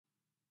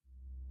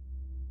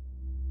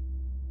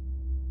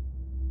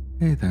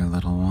Hey there,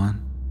 little one.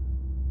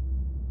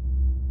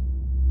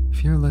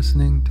 If you're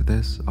listening to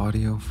this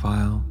audio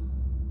file,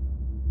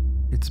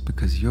 it's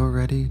because you're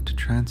ready to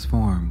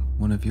transform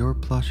one of your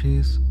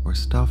plushies or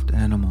stuffed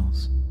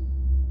animals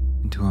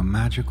into a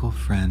magical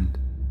friend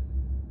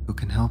who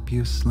can help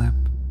you slip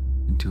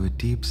into a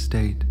deep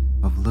state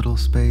of little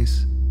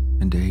space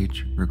and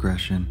age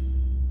regression.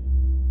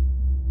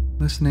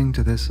 Listening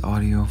to this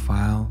audio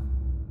file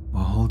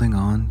while holding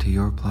on to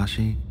your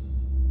plushie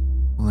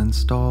will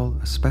install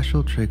a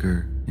special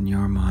trigger in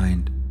your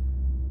mind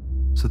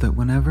so that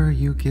whenever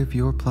you give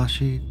your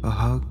plushie a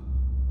hug,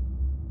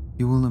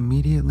 you will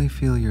immediately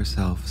feel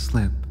yourself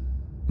slip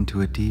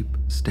into a deep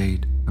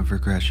state of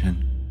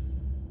regression.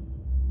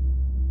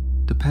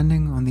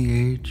 Depending on the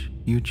age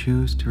you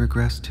choose to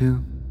regress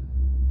to,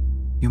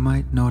 you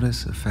might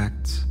notice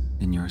effects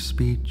in your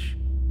speech,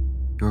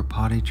 your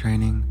potty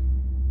training,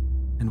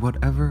 and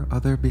whatever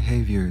other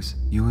behaviors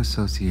you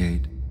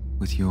associate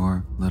with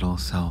your little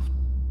self.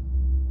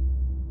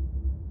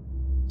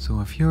 So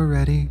if you're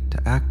ready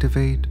to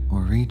activate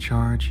or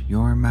recharge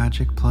your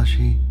magic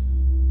plushie,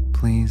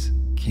 please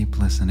keep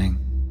listening.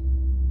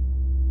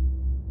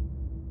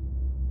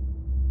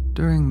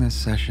 During this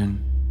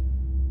session,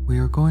 we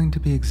are going to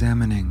be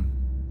examining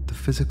the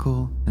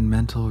physical and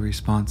mental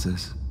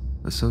responses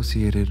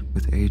associated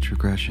with age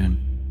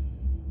regression.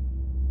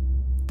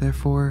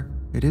 Therefore,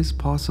 it is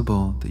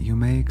possible that you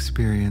may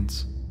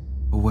experience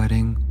a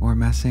wetting or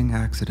messing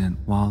accident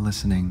while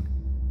listening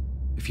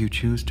if you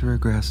choose to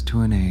regress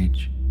to an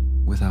age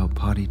without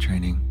potty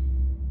training.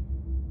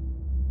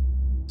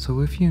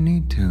 So if you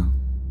need to,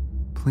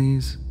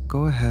 please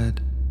go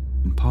ahead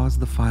and pause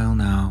the file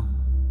now,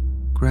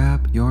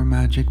 grab your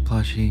magic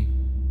plushie,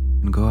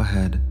 and go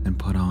ahead and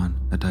put on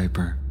a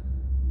diaper.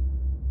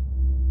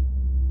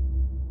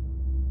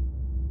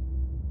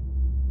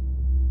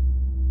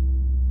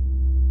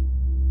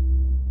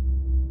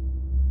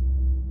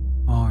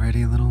 All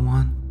ready, little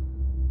one?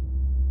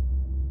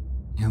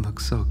 You look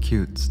so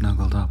cute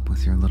snuggled up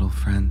with your little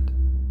friend.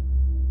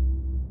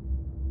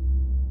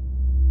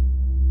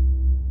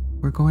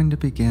 We're going to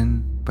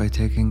begin by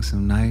taking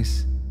some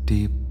nice,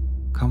 deep,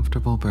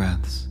 comfortable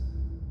breaths.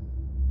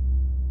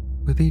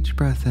 With each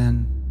breath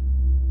in,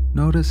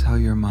 notice how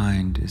your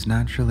mind is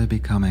naturally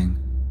becoming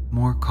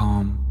more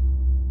calm,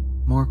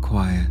 more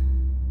quiet,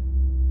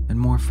 and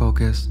more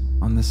focused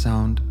on the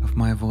sound of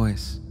my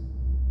voice.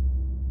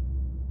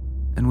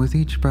 And with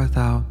each breath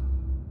out,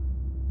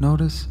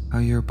 notice how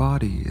your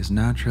body is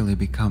naturally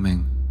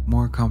becoming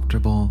more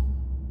comfortable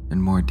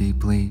and more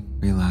deeply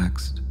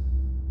relaxed.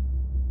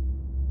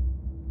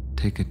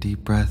 Take a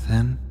deep breath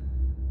in,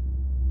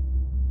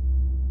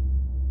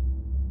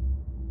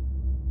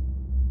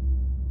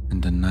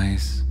 and a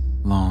nice,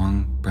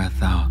 long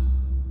breath out.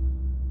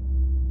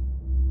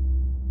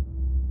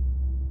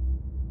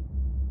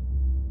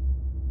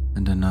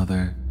 And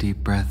another deep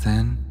breath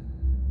in,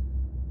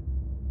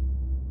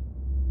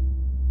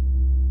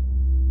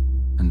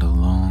 and a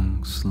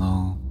long,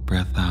 slow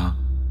breath out.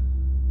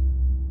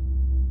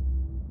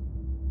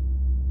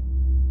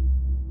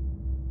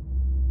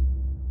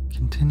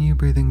 Continue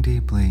breathing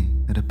deeply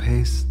at a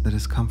pace that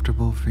is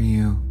comfortable for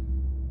you,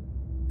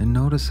 and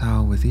notice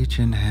how with each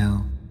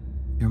inhale,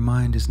 your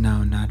mind is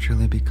now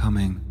naturally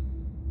becoming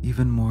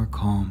even more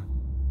calm,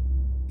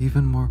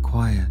 even more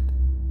quiet,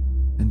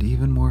 and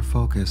even more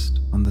focused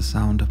on the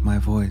sound of my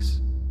voice.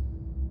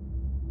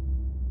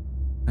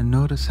 And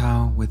notice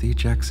how with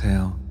each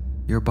exhale,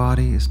 your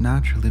body is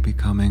naturally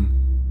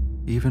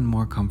becoming even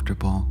more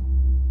comfortable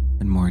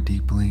and more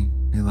deeply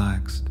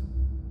relaxed.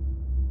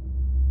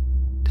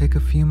 Take a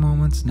few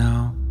moments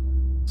now,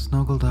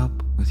 snuggled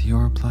up with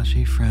your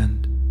plushy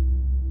friend,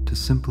 to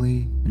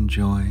simply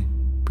enjoy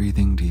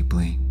breathing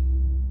deeply.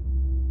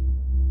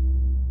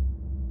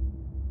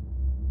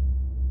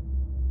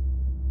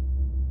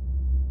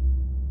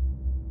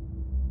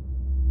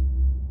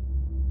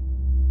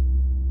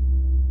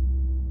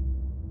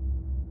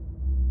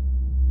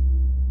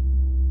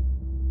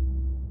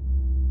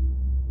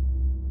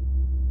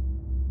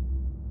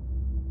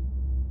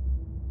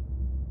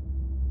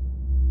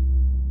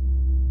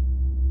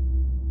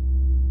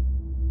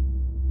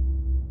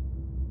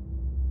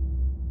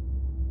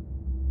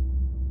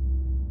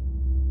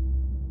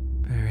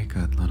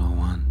 Good, little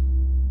one.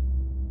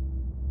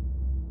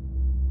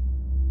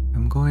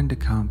 I'm going to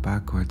count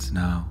backwards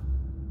now,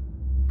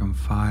 from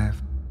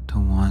 5 to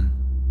 1.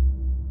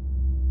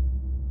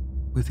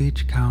 With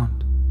each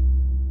count,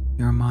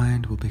 your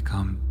mind will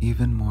become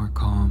even more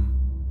calm,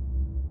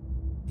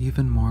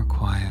 even more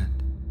quiet,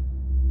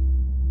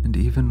 and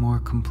even more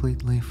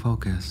completely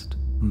focused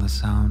on the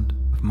sound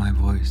of my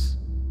voice.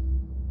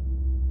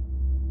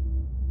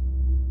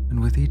 And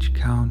with each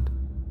count,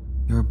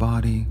 your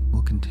body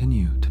will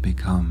continue to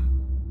become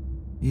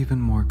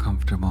even more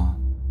comfortable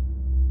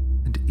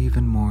and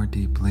even more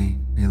deeply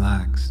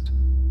relaxed,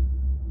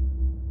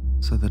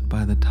 so that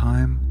by the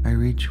time I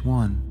reach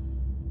 1,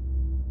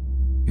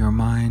 your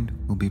mind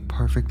will be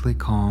perfectly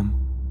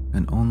calm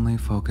and only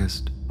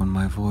focused on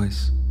my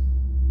voice,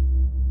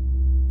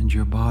 and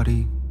your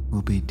body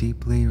will be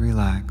deeply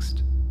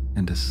relaxed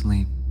and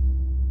asleep.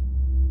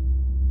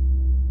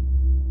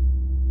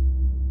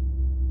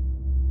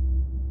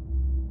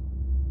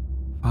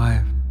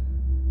 5.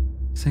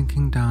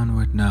 Sinking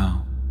downward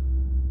now,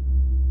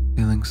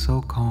 feeling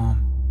so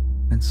calm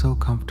and so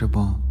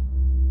comfortable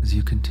as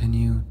you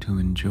continue to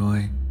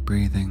enjoy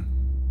breathing.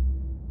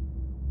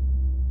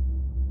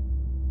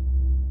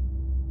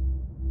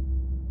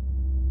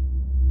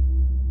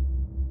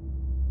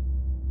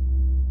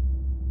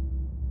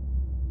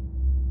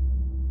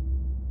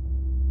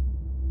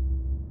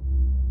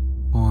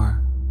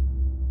 4.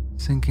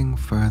 Sinking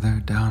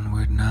further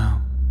downward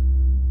now,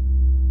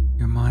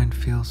 your mind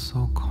feels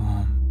so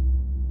calm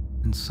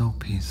and so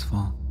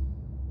peaceful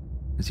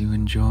as you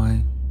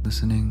enjoy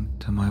listening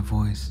to my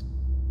voice.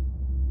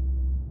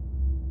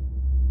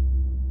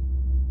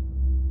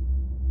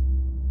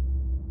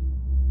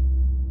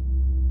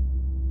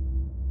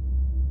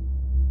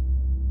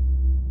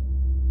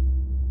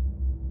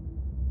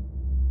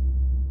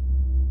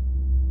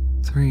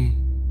 3.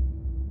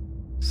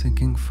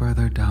 Sinking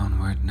further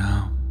downward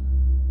now,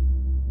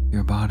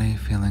 your body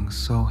feeling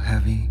so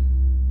heavy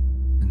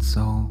and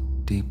so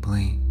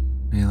deeply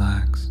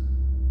relaxed.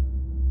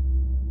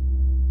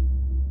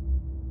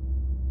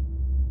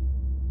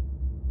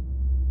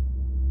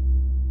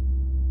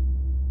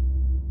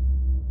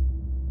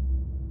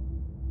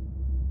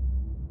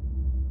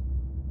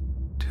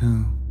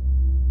 2.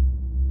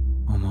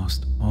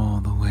 Almost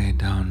all the way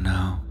down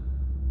now,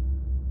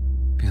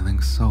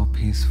 feeling so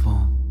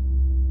peaceful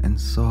and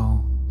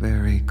so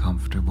very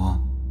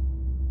comfortable.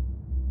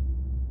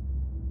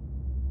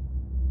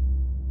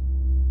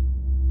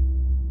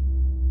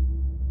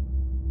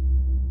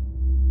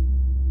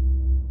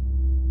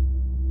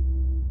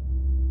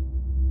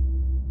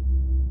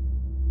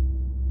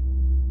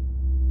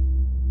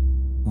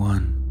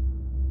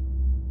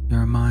 1.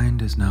 Your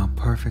mind is now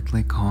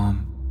perfectly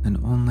calm and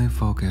only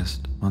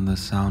focused on the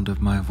sound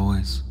of my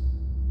voice.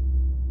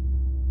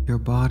 Your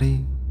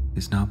body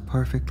is now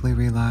perfectly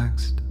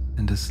relaxed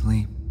and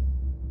asleep.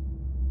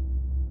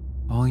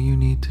 All you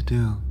need to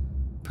do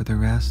for the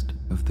rest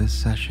of this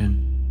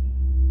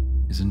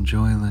session is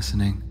enjoy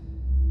listening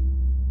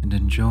and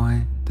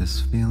enjoy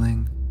this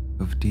feeling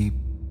of deep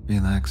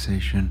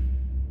relaxation.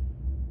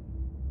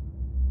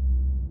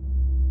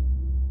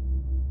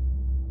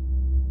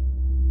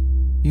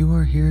 You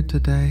are here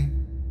today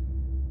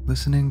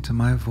listening to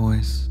my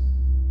voice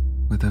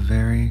with a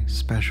very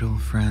special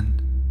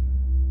friend.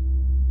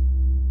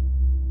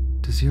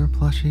 Does your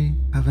plushie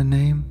have a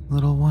name,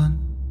 little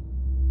one?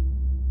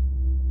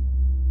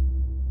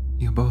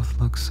 You both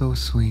look so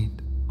sweet,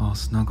 all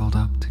snuggled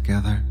up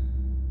together.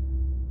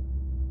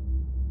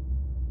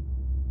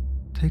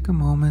 Take a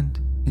moment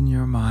in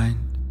your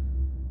mind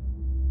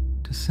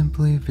to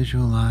simply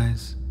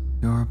visualize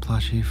your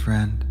plushie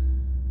friend.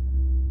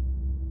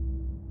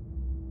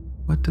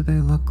 What do they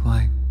look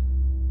like?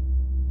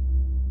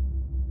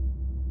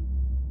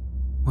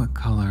 What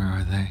color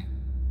are they?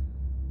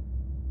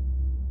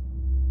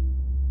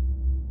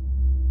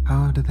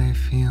 How do they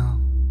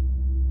feel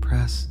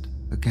pressed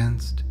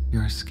against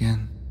your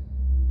skin?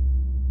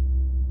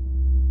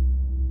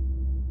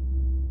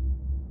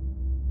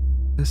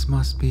 This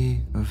must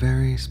be a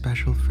very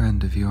special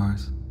friend of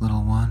yours,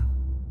 little one,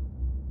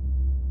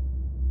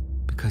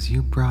 because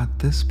you brought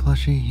this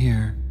plushie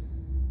here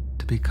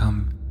to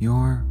become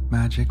your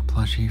magic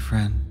plushie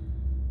friend.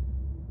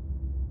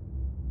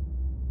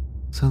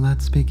 So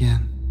let's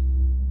begin.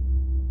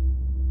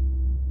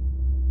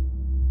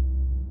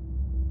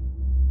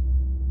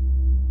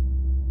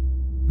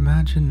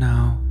 Imagine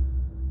now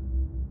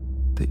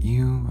that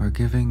you are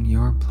giving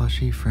your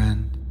plushie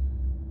friend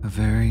a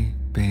very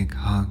big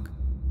hug.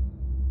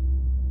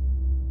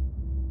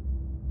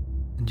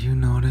 And you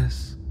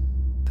notice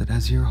that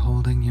as you're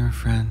holding your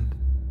friend,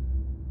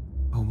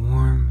 a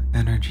warm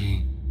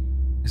energy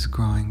is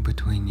growing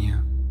between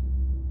you.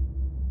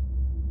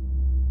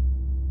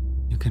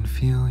 You can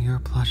feel your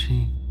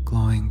plushie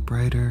glowing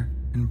brighter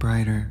and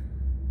brighter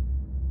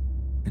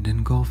and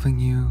engulfing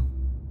you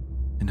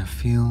in a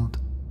field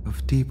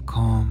of deep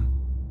calm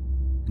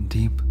and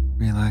deep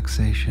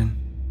relaxation.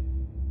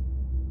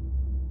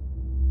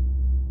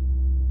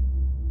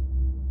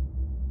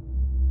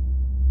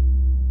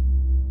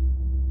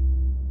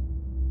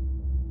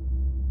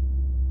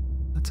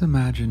 Let's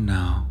imagine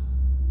now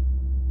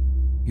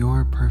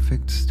your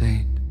perfect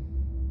state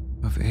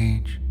of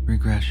age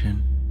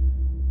regression.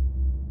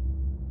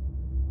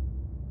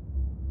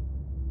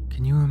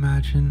 Can you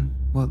imagine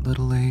what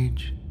little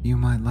age you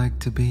might like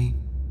to be?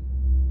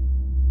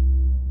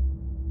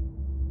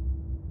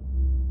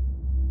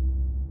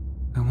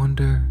 I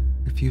wonder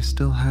if you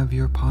still have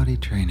your potty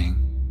training,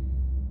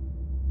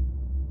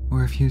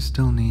 or if you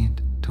still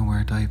need to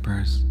wear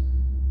diapers.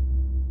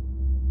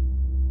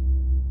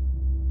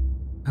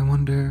 I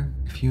wonder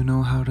if you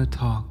know how to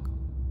talk,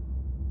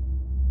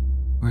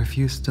 or if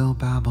you still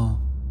babble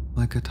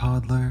like a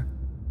toddler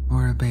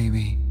or a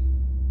baby.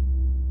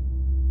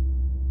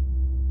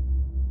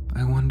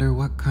 I wonder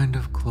what kind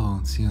of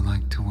clothes you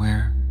like to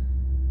wear,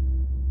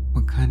 what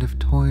what kind of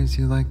toys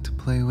you like to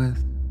play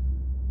with,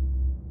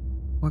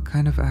 what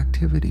kind of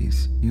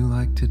activities you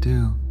like to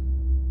do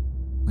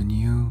when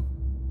you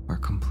are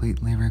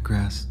completely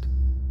regressed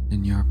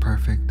in your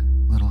perfect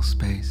little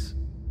space.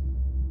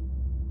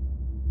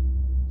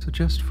 So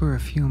just for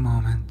a few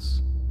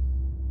moments,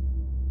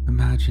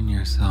 imagine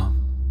yourself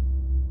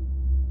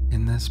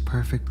in this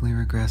perfectly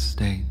regressed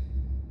state,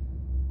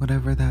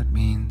 whatever that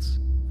means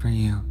for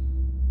you.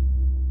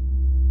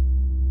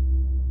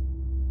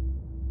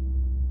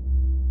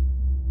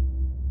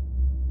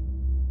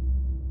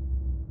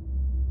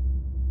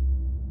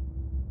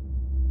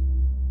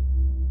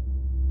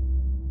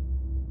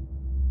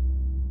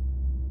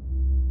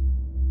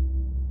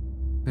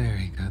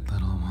 Very good,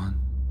 little one.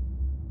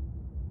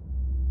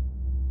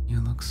 You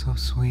look so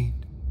sweet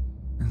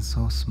and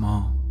so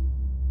small.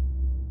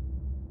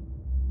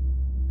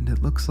 And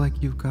it looks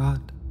like you've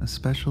got a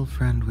special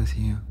friend with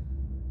you.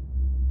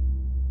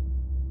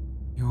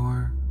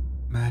 Your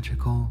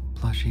magical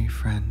plushy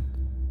friend.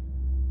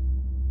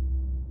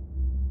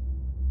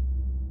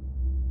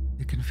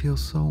 It can feel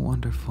so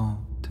wonderful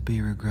to be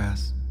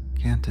regressed,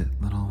 can't it,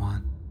 little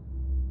one?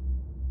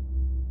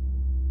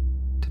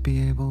 To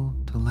be able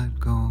to let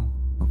go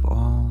of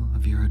all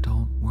of your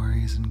adult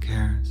worries and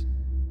cares,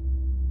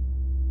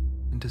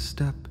 and to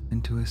step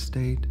into a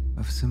state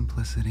of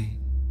simplicity,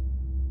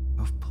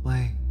 of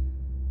play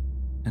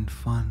and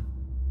fun.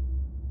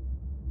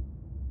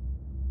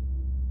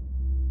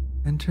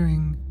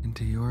 Entering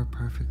into your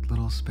perfect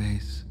little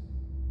space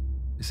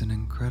is an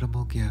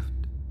incredible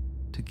gift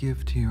to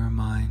give to your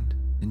mind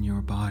and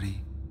your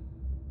body,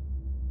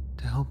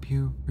 to help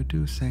you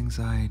reduce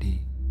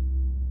anxiety,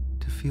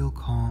 to feel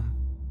calm,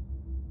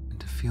 and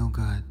to feel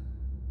good.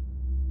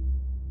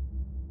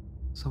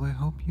 So I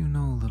hope you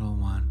know, little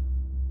one,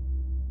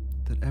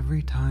 that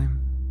every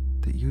time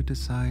that you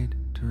decide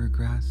to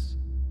regress,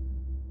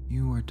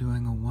 you are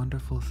doing a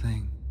wonderful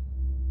thing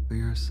for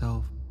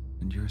yourself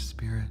and your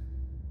spirit.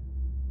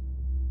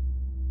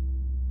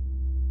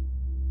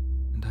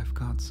 And I've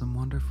got some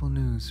wonderful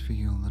news for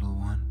you, little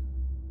one.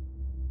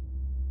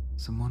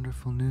 Some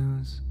wonderful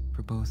news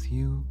for both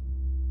you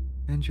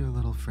and your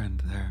little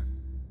friend there.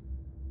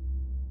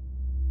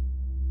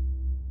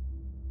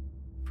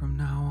 From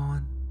now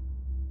on,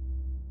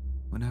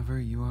 whenever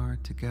you are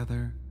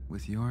together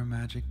with your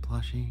magic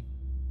plushie,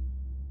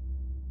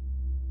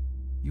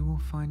 you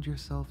will find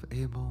yourself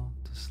able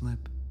to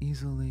slip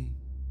easily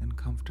and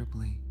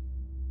comfortably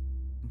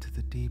into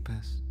the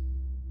deepest,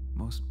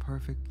 most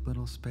perfect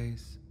little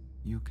space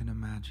you can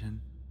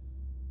imagine.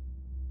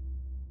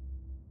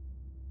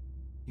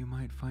 You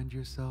might find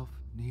yourself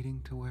needing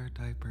to wear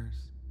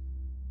diapers.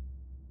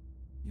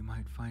 You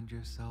might find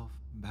yourself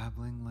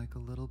babbling like a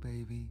little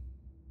baby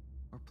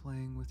or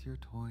playing with your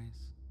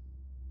toys.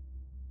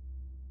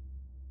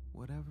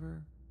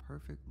 Whatever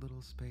perfect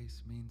little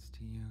space means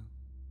to you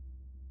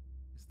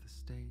is the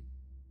state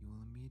you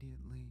will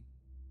immediately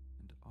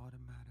and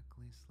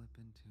automatically slip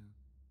into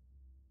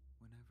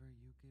whenever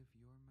you give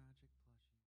your magic